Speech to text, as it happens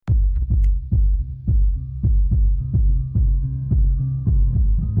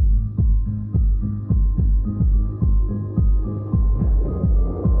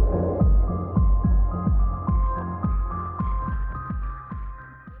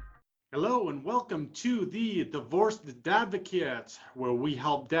Hello and welcome to the Divorced Dadvocate, where we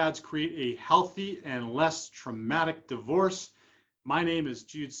help dads create a healthy and less traumatic divorce. My name is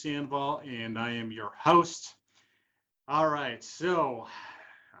Jude Sandoval and I am your host. All right, so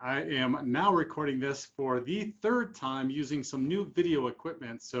I am now recording this for the third time using some new video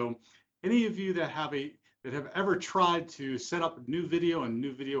equipment. So any of you that have ever tried to set up new video and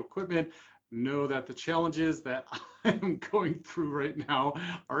new video equipment know that the challenges that I'm going through right now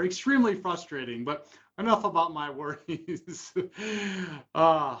are extremely frustrating. But enough about my worries.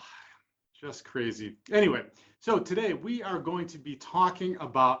 Ah, just crazy. Anyway, so today we are going to be talking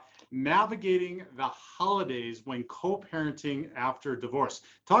about navigating the holidays when co-parenting after divorce.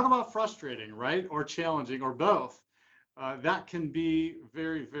 Talk about frustrating, right? Or challenging, or both. That can be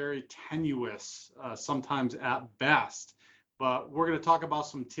very, very tenuous, sometimes at best. But we're going to talk about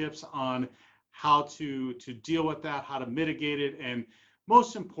some tips on how to deal with that, how to mitigate it, and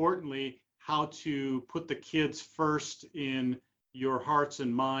most importantly, how to put the kids first in your hearts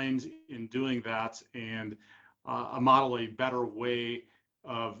and minds in doing that, and model a better way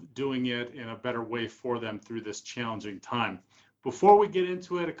of doing it and a better way for them through this challenging time. Before we get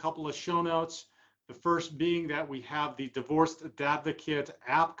into it, a couple of show notes. The first being that we have the Divorced Dadvocate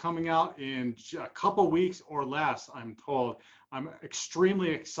app coming out in a couple weeks or less, I'm told. I'm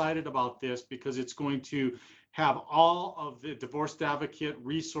extremely excited about this because it's going to have all of the Divorced Advocate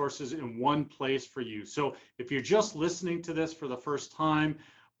resources in one place for you. So if you're just listening to this for the first time,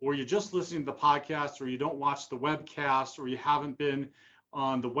 or you're just listening to the podcast, or you don't watch the webcast, or you haven't been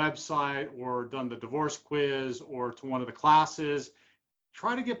on the website or done the divorce quiz or to one of the classes,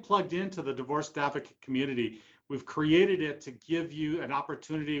 try to get plugged into the Divorced Advocate community. We've created it to give you an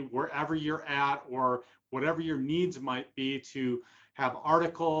opportunity wherever you're at or whatever your needs might be to have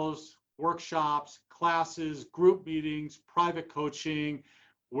articles, workshops, classes, group meetings, private coaching,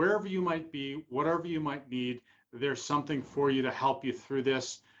 wherever you might be, whatever you might need, there's something for you to help you through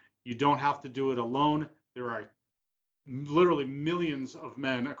this. You don't have to do it alone. There are literally millions of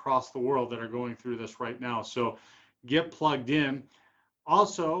men across the world that are going through this right now. So get plugged in.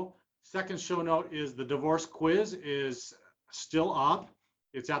 Also, second show note is the divorce quiz is still up.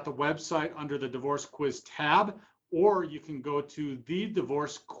 It's at the website under the divorce quiz tab, or you can go to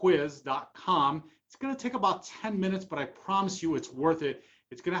thedivorcequiz.com. It's going to take about 10 minutes, but I promise you it's worth it.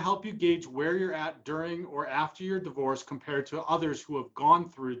 It's going to help you gauge where you're at during or after your divorce compared to others who have gone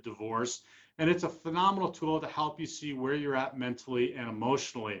through divorce. And it's a phenomenal tool to help you see where you're at mentally and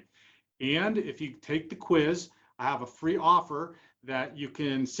emotionally. And if you take the quiz, I have a free offer that you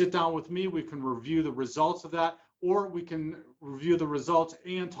can sit down with me. We can review the results of that, or we can review the results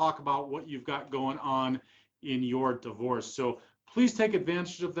and talk about what you've got going on in your divorce. So please take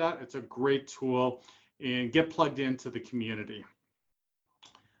advantage of that. It's a great tool, and get plugged into the community.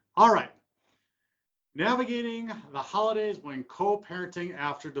 All right. Navigating the holidays when co-parenting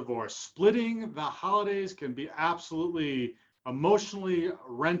after divorce. Splitting the holidays can be absolutely emotionally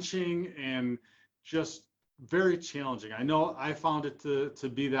wrenching and just very challenging. I know I found it to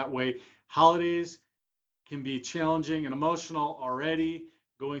be that way. Holidays can be challenging and emotional already.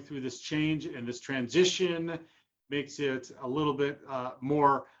 Going through this change and this transition makes it a little bit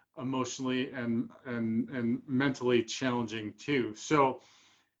more emotionally and mentally challenging too. So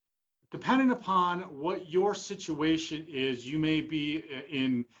depending upon what your situation is, you may be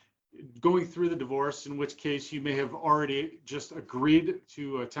in going through the divorce, in which case you may have already just agreed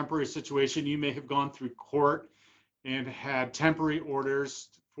to a temporary situation. You may have gone through court and had temporary orders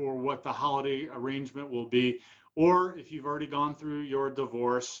for what the holiday arrangement will be. Or if you've already gone through your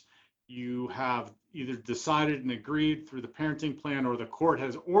divorce, you have either decided and agreed through the parenting plan, or the court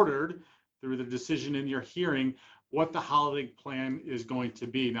has ordered through the decision in your hearing what the holiday plan is going to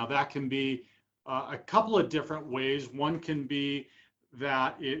be. Now, that can be a couple of different ways. One can be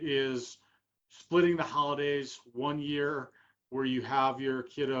that it is splitting the holidays one year where you have your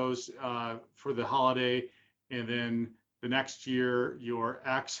kiddos for the holiday, and then the next year your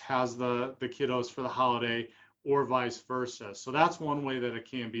ex has the kiddos for the holiday, or vice versa. So that's one way that it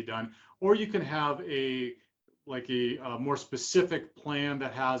can be done. Or you can have a more specific plan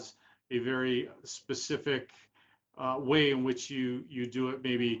that has a very specific way in which you do it.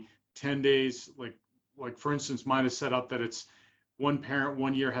 Maybe 10 days, like for instance, mine is set up that it's one parent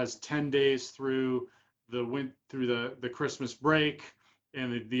one year has 10 days through the Christmas break,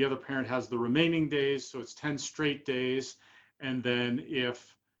 and the other parent has the remaining days, so it's 10 straight days. And then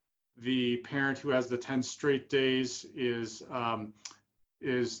if the parent who has the 10 straight days is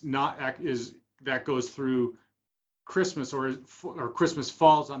that goes through Christmas, or Christmas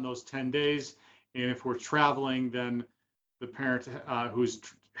falls on those 10 days. And if we're traveling, then the parent who's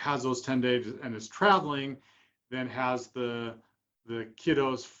has those 10 days and is traveling, then has the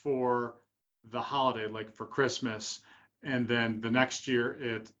kiddos for the holiday, like for Christmas. And then the next year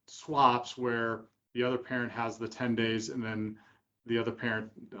it swaps where the other parent has the 10 days and then the other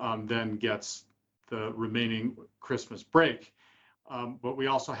parent then gets the remaining Christmas break. But we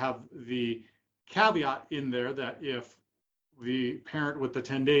also have the caveat in there that if the parent with the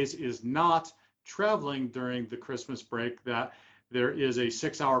 10 days is not traveling during the Christmas break, that there is a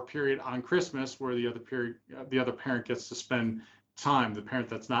 6-hour period on Christmas where the other parent gets to spend time, the parent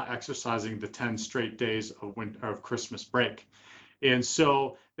that's not exercising the 10 straight days of Christmas break. And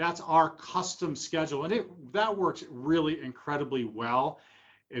so that's our custom schedule, and that works really incredibly well.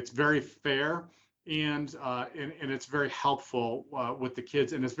 It's very fair, and it's very helpful with the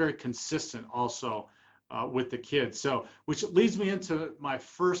kids, and it's very consistent also with the kids. So, which leads me into my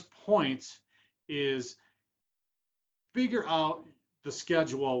first point is figure out the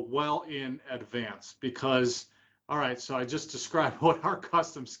schedule well in advance, because, all right, so I just described what our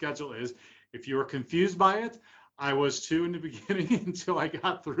custom schedule is. If you were confused by it, I was too in the beginning until I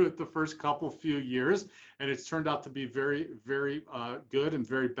got through it the first few years, and it's turned out to be very, very good and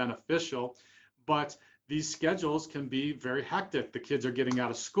very beneficial. But these schedules can be very hectic. The kids are getting out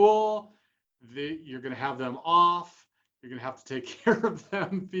of school, you're going to have them off, you're going to have to take care of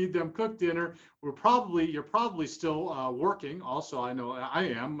them, feed them, cook dinner. You're probably still working. Also, I know I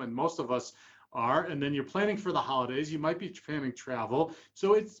am, and most of us are. And then you're planning for the holidays. You might be planning travel.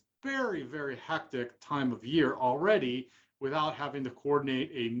 So it's very, very hectic time of year already without having to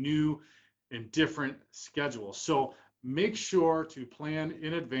coordinate a new and different schedule. So make sure to plan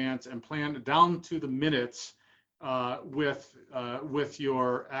in advance and plan down to the minutes with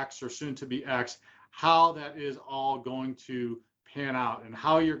your ex or soon to be ex, how that is all going to pan out and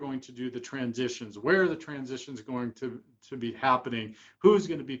how you're going to do the transitions, where the transitions going to be happening, who's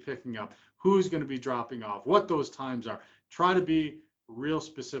going to be picking up, who's going to be dropping off, what those times are. Try to be real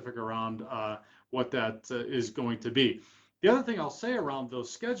specific around what that is going to be. The other thing I'll say around those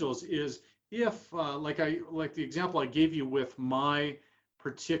schedules is if, like the example I gave you with my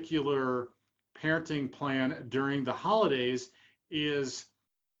particular parenting plan during the holidays, is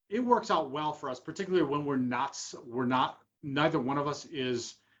it works out well for us, particularly when neither one of us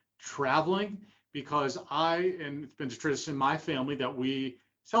is traveling, because and it's been a tradition in my family that we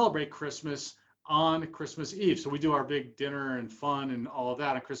celebrate Christmas on Christmas Eve. So we do our big dinner and fun and all of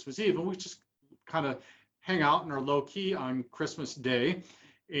that on Christmas Eve, and we just kind of hang out and are low key on Christmas Day.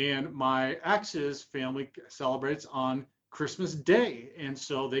 And my ex's family celebrates on Christmas Day, and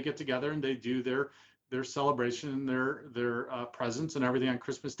so they get together and they do their celebration, their presents and everything on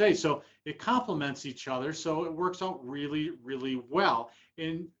Christmas Day. So it complements each other. So it works out really, really well.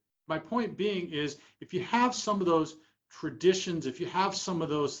 And my point being is, if you have some of those traditions, if you have some of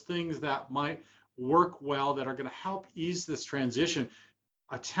those things that might work well, that are going to help ease this transition,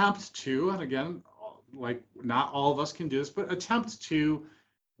 attempt to, and again, like not all of us can do this, but attempt to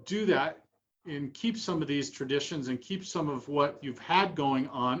do that and keep some of these traditions and keep some of what you've had going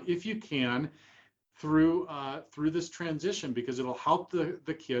on, if you can, through this transition, because it'll help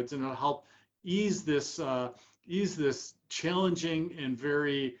the kids and it'll help ease this challenging and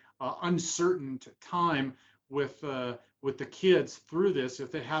very uncertain time with the kids through this.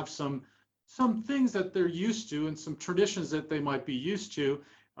 If they have some things that they're used to and some traditions that they might be used to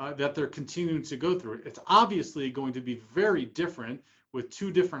that they're continuing to go through, it's obviously going to be very different with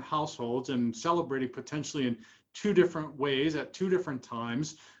two different households and celebrating potentially in two different ways at two different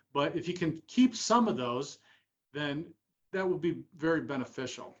times. But if you can keep some of those, then that will be very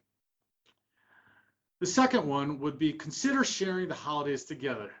beneficial. The second one would be consider sharing the holidays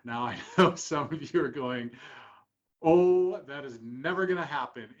together. Now, I know some of you are going, oh, that is never going to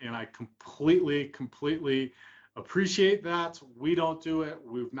happen. And I completely appreciate that. We don't do it.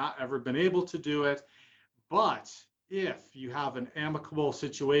 We've not ever been able to do it. But if you have an amicable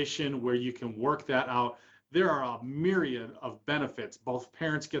situation where you can work that out, there are a myriad of benefits. Both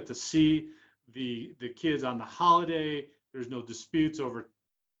parents get to see the kids on the holiday. There's no disputes over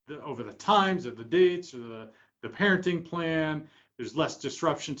the times or the dates or the parenting plan. There's less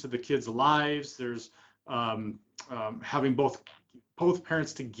disruption to the kids' lives. There's having both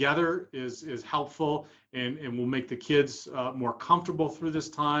parents together is helpful and will make the kids more comfortable through this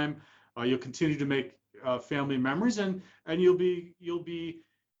time. You'll continue to make family memories, and you'll be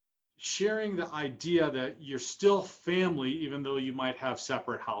sharing the idea that you're still family, even though you might have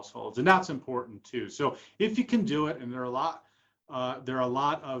separate households, and that's important too. So if you can do it, and there are a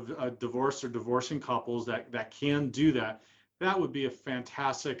lot of divorced or divorcing couples that can do that, that would be a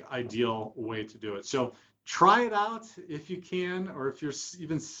fantastic, ideal way to do it. So Try it out if you can, or if you're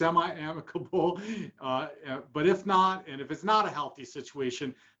even semi-amicable. But if not, and if it's not a healthy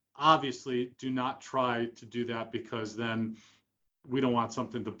situation, obviously do not try to do that, because then we don't want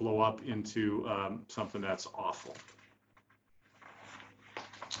something to blow up into something that's awful.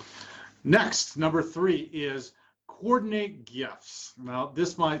 Next, number 3 is coordinate gifts. Now,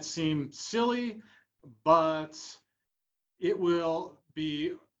 this might seem silly, but it will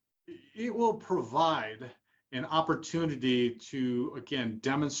provide an opportunity to, again,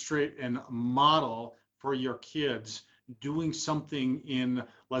 demonstrate and model for your kids doing something in,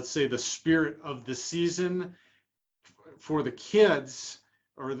 let's say, the spirit of the season for the kids,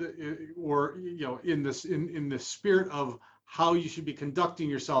 or in the spirit of how you should be conducting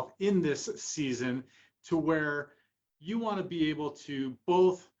yourself in this season, to where you want to be able to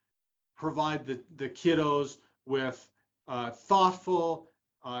both provide the kiddos with thoughtful,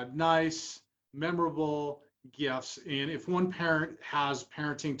 nice, memorable gifts. And if one parent has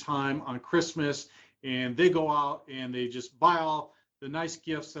parenting time on Christmas and they go out and they just buy all the nice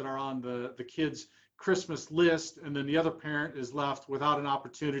gifts that are on the kids' Christmas list, and then the other parent is left without an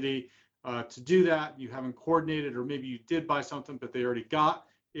opportunity to do that, you haven't coordinated, or maybe you did buy something but they already got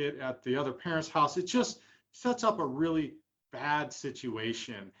it at the other parent's house, it just sets up a really bad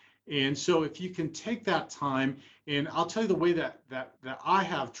situation. And so if you can take that time, and I'll tell you the way that I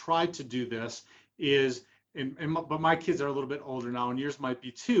have tried to do this is, but my kids are a little bit older now, and yours might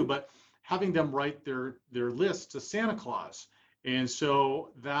be too, but having them write their list to Santa Claus. And so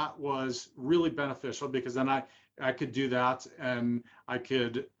that was really beneficial, because then I could do that, and I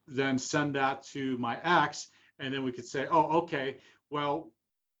could then send that to my ex, and then we could say, oh, okay, well,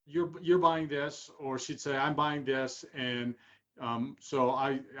 you're buying this, or she'd say, I'm buying this, and so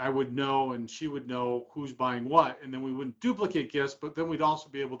I would know, and she would know who's buying what, and then we wouldn't duplicate gifts, but then we'd also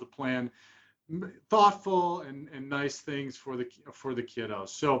be able to plan thoughtful and nice things for the kiddos.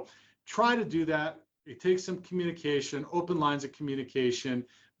 So try to do that. It takes some communication, open lines of communication,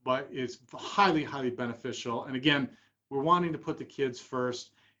 but it's highly, highly beneficial. And again, we're wanting to put the kids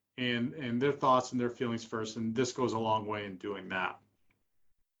first, and their thoughts and their feelings first, and this goes a long way in doing that.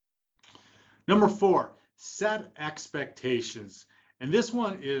 Number 4, set expectations. And this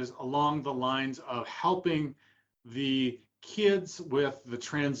one is along the lines of helping the kids with the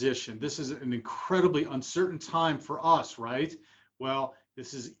transition. This is an incredibly uncertain time for us, right? Well,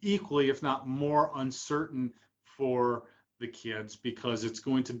 this is equally, if not more, uncertain for the kids, because it's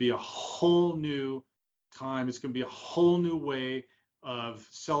going to be a whole new time. It's going to be a whole new way of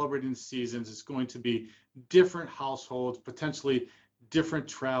celebrating the seasons. It's going to be different households, potentially different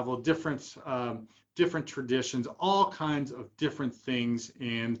travel, different traditions, all kinds of different things.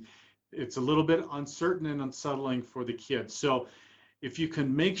 And it's a little bit uncertain and unsettling for the kids. So if you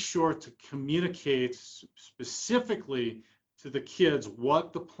can make sure to communicate specifically to the kids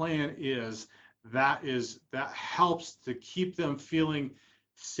what the plan is, that helps to keep them feeling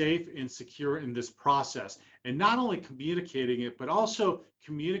safe and secure in this process. And not only communicating it, but also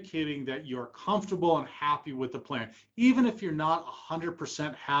communicating that you're comfortable and happy with the plan. Even if you're not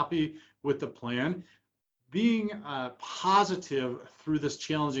 100% happy with the plan, being positive through this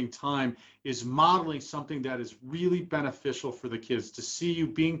challenging time is modeling something that is really beneficial for the kids, to see you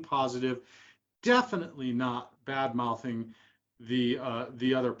being positive, definitely not bad-mouthing the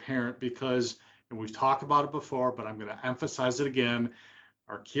other parent, because, and we've talked about it before, but I'm going to emphasize it again,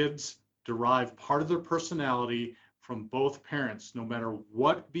 our kids derive part of their personality from both parents. No matter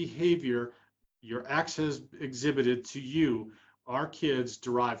what behavior your ex has exhibited to you, our kids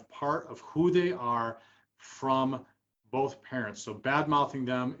derive part of who they are from both parents. So bad-mouthing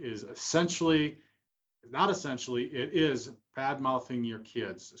them is it is bad-mouthing your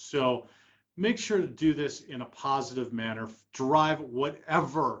kids. So make sure to do this in a positive manner. Derive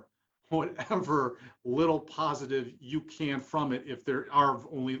whatever little positive you can from it. If there are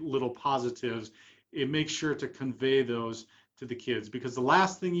only little positives, it makes sure to convey those to the kids, because the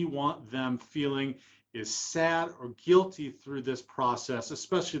last thing you want them feeling is sad or guilty through this process,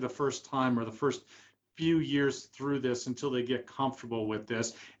 especially the first time or the first few years through this, until they get comfortable with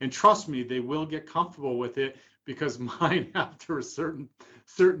this. And trust me, they will get comfortable with it, because mine, after a certain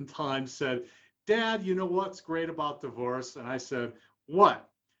time, said, Dad, you know what's great about divorce? And I said, what?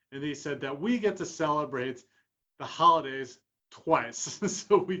 And he said that we get to celebrate the holidays twice.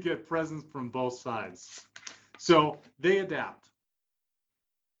 So we get presents from both sides. So they adapt.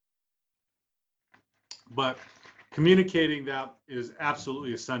 But communicating that is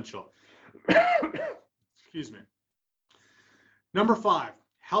absolutely essential. Excuse me. Number 5,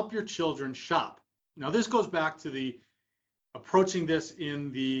 help your children shop. Now, this goes back to the approaching this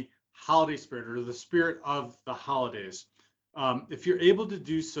in the holiday spirit or the spirit of the holidays. If you're able to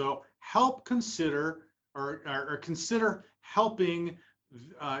do so, help consider or consider helping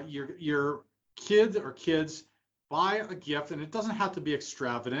your kids buy a gift, and it doesn't have to be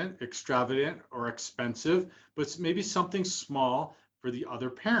extravagant or expensive, but it's maybe something small for the other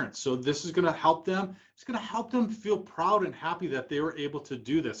parents. So this is going to help them. It's going to help them feel proud and happy that they were able to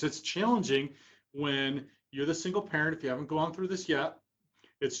do this. It's challenging when you're the single parent. If you haven't gone through this yet,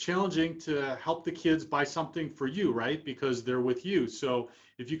 it's challenging to help the kids buy something for you, right? Because they're with you. So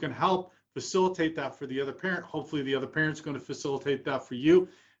if you can help facilitate that for the other parent, hopefully the other parent's going to facilitate that for you,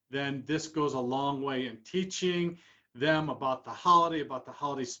 then this goes a long way in teaching them about the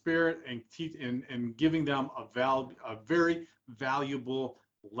holiday spirit, and giving them a very valuable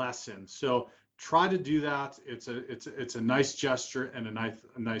lesson. So try to do that. It's a nice gesture and a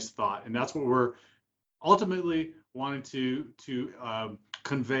nice thought, and that's what we're ultimately wanting to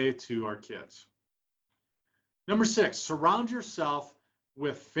convey to our kids. Number 6, surround yourself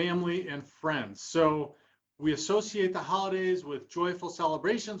with family and friends. So we associate the holidays with joyful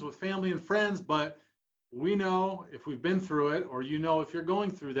celebrations with family and friends, but we know, if we've been through it, or if you're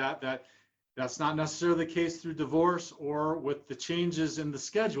going through that's not necessarily the case through divorce or with the changes in the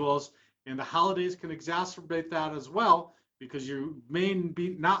schedules, and the holidays can exacerbate that as well, because you may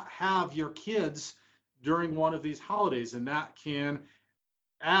not have your kids during one of these holidays, and that can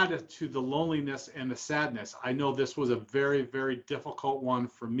add to the loneliness and the sadness. I know this was a very, very difficult one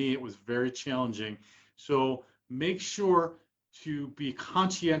for me. It was very challenging. So make sure to be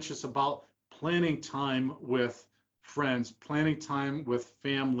conscientious about planning time with friends, planning time with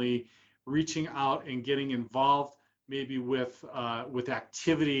family, reaching out and getting involved maybe with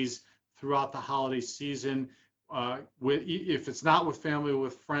activities throughout the holiday season. If it's not with family,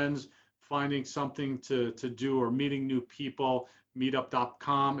 with friends, finding something to do or meeting new people.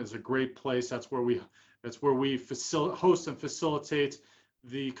 Meetup.com is a great place. That's where we host and facilitate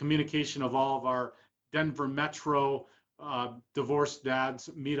the communication of all of our Denver Metro divorced dads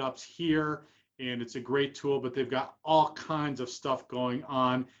meetups here, and it's a great tool. But they've got all kinds of stuff going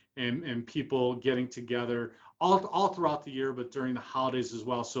on, and people getting together all throughout the year, but during the holidays as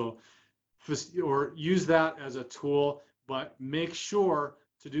well. So, or use that as a tool, but make sure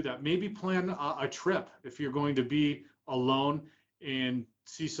to do that. Maybe plan a trip if you're going to be alone, and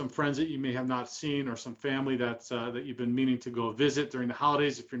see some friends that you may have not seen, or some family that you've been meaning to go visit during the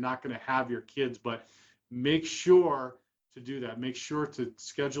holidays if you're not going to have your kids. But make sure to do that. Make sure to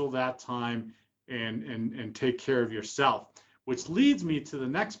schedule that time and take care of yourself, which leads me to the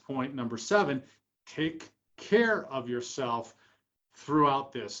next point, number 7, take care of yourself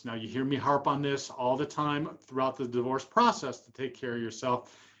throughout this. Now, you hear me harp on this all the time throughout the divorce process, to take care of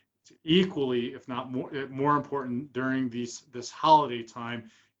yourself. It's equally, if not more important during this holiday time,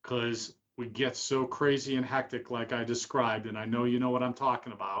 because we get so crazy and hectic like I described, and I know you know what I'm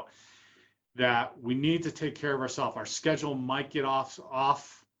talking about, that we need to take care of ourselves. Our schedule might get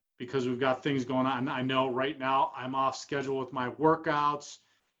off because we've got things going on. I know right now I'm off schedule with my workouts.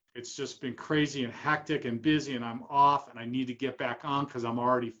 It's just been crazy and hectic and busy, and I'm off, and I need to get back on because I'm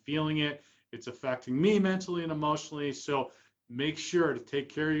already feeling it. It's affecting me mentally and emotionally. So make sure to take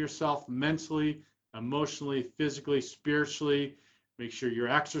care of yourself mentally, emotionally, physically, spiritually. Make sure you're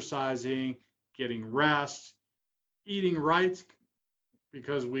exercising, getting rest, eating right,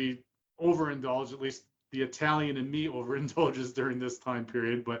 because we overindulge, at least the Italian in me overindulges during this time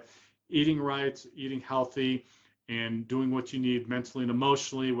period, but eating right, eating healthy, and doing what you need mentally and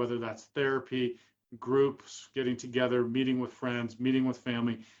emotionally, whether that's therapy, groups, getting together, meeting with friends, meeting with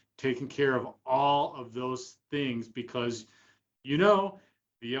family, taking care of all of those things, because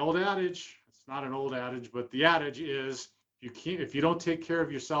the old adage, it's not an old adage, but the adage is, if you don't take care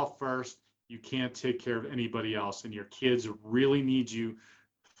of yourself first, you can't take care of anybody else, and your kids really need you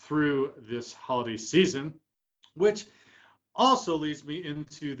through this holiday season, which also leads me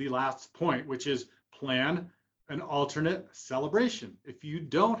into the last point, which is plan an alternate celebration. If you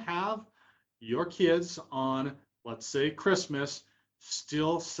don't have your kids on, let's say, Christmas,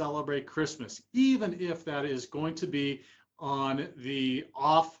 still celebrate Christmas, even if that is going to be on the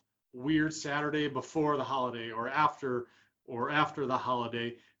off weird Saturday before the holiday or after the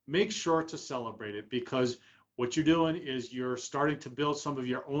holiday. Make sure to celebrate it, because what you're doing is you're starting to build some of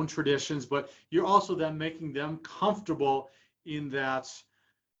your own traditions, but you're also then making them comfortable in that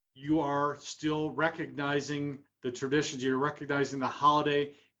you are still recognizing the traditions, you're recognizing the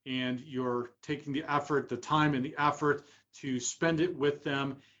holiday, and you're taking the effort, the time and the effort to spend it with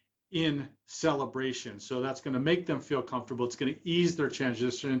them in celebration. So that's going to make them feel comfortable. It's going to ease their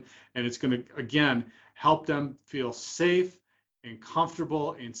transition, and it's going to, again, help them feel safe and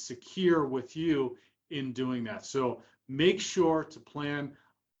comfortable and secure with you in doing that. So make sure to plan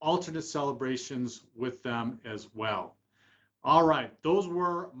alternate celebrations with them as well. All right, those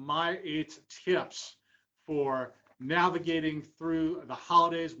were my 8 tips for navigating through the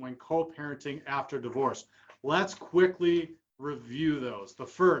holidays when co-parenting after divorce. Let's quickly review those. The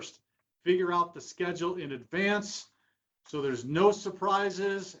first, figure out the schedule in advance so there's no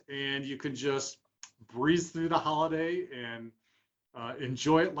surprises and you can just breeze through the holiday and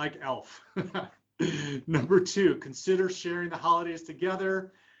enjoy it like Elf. Number 2, consider sharing the holidays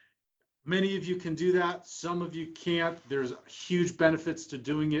together. Many of you can do that. Some of you can't. There's huge benefits to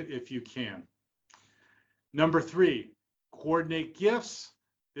doing it if you can. Number 3, coordinate gifts.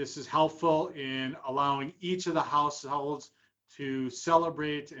 This is helpful in allowing each of the households to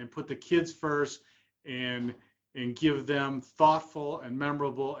celebrate and put the kids first and give them thoughtful and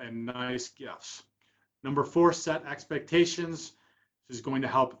memorable and nice gifts. Number 4, set expectations. This is going to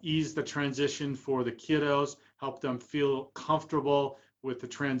help ease the transition for the kiddos, help them feel comfortable with the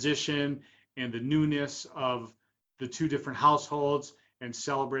transition and the newness of the 2 different households and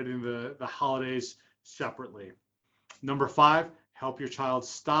celebrating the holidays separately. Number 5, help your child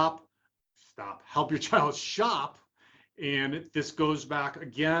help your child shop. And this goes back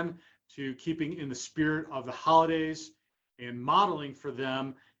again to keeping in the spirit of the holidays and modeling for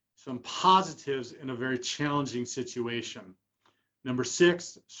them some positives in a very challenging situation. Number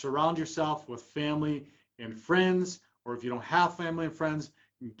 6, surround yourself with family and friends, or if you don't have family and friends,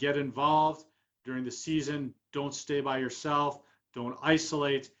 get involved during the season. Don't stay by yourself. Don't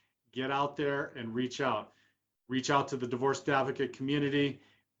isolate. Get out there and reach out. Reach out to the divorced advocate community.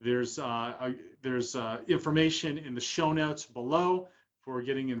 There's information in the show notes below for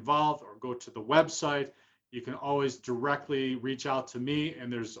getting involved, or go to the website. You can always directly reach out to me,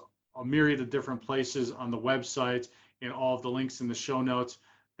 and there's a myriad of different places on the website and all of the links in the show notes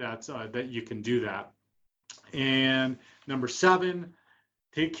that you can do that. And number 7,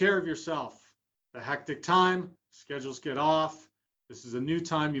 take care of yourself. The hectic time, schedules get off. This is a new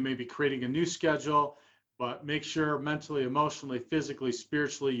time. You may be creating a new schedule, but make sure mentally, emotionally, physically,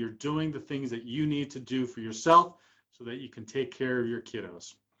 spiritually, you're doing the things that you need to do for yourself so that you can take care of your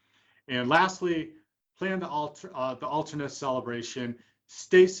kiddos. And lastly, plan the alternate celebration.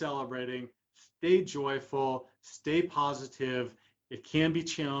 Stay celebrating, stay joyful, stay positive. It can be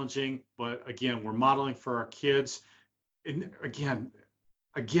challenging, but again, we're modeling for our kids. And again,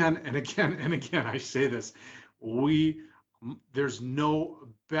 and again, I say this, there's no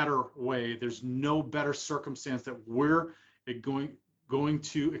better way, there's no better circumstance that we're going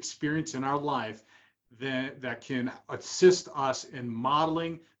to experience in our life that can assist us in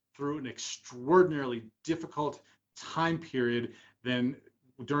modeling through an extraordinarily difficult time period than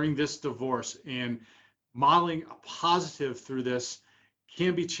during this divorce. And modeling a positive through this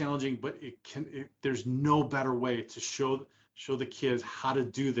can be challenging, but there's no better way to show the kids how to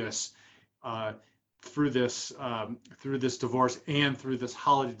do this through this divorce and through this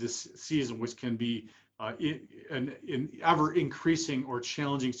holiday season, which can be an ever increasing or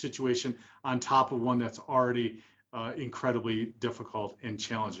challenging situation on top of one that's already incredibly difficult and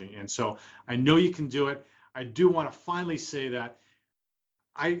challenging. And so I know you can do it. I do want to finally say that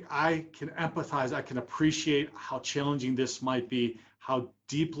I can empathize, I can appreciate how challenging this might be, how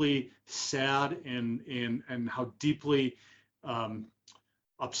deeply sad and how deeply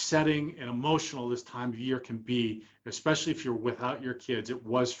upsetting and emotional this time of year can be, especially if you're without your kids. It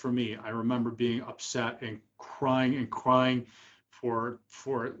was for me. I remember being upset and crying for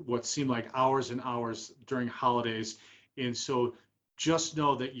what seemed like hours and hours during holidays. And so just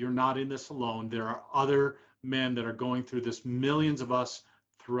know that you're not in this alone. There are other men that are going through this, millions of us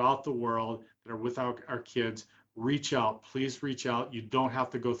throughout the world that are without our kids. Reach out, please reach out. You don't have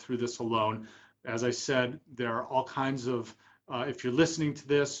to go through this alone. As I said, there are all kinds of, if you're listening to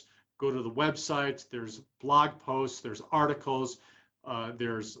this, go to the website. There's blog posts, there's articles,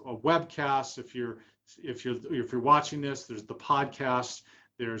 there's a webcast. If you're watching this, there's the podcast.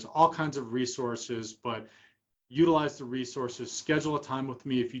 There's all kinds of resources, but utilize the resources. Schedule a time with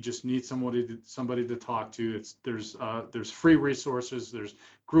me if you just need somebody to talk to. There's free resources. There's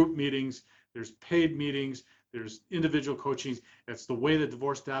group meetings. There's paid meetings. There's individual coaching. It's the way the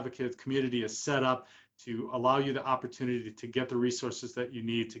divorced advocate community is set up to allow you the opportunity to get the resources that you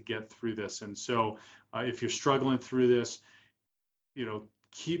need to get through this. And so if you're struggling through this,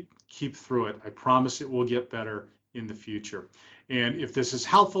 keep through it. I promise it will get better in the future. And if this is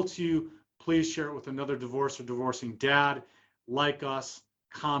helpful to you, please share it with another divorced or divorcing dad. Like us,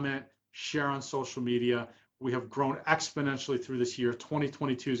 comment, share on social media. We have grown exponentially through this year.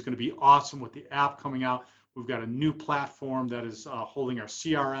 2022 is going to be awesome with the app coming out. We've got a new platform that is holding our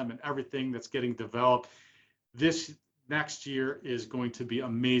CRM and everything that's getting developed. This next year is going to be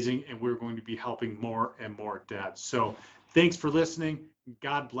amazing, and we're going to be helping more and more dads. So thanks for listening.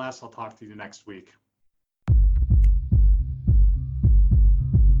 God bless. I'll talk to you next week.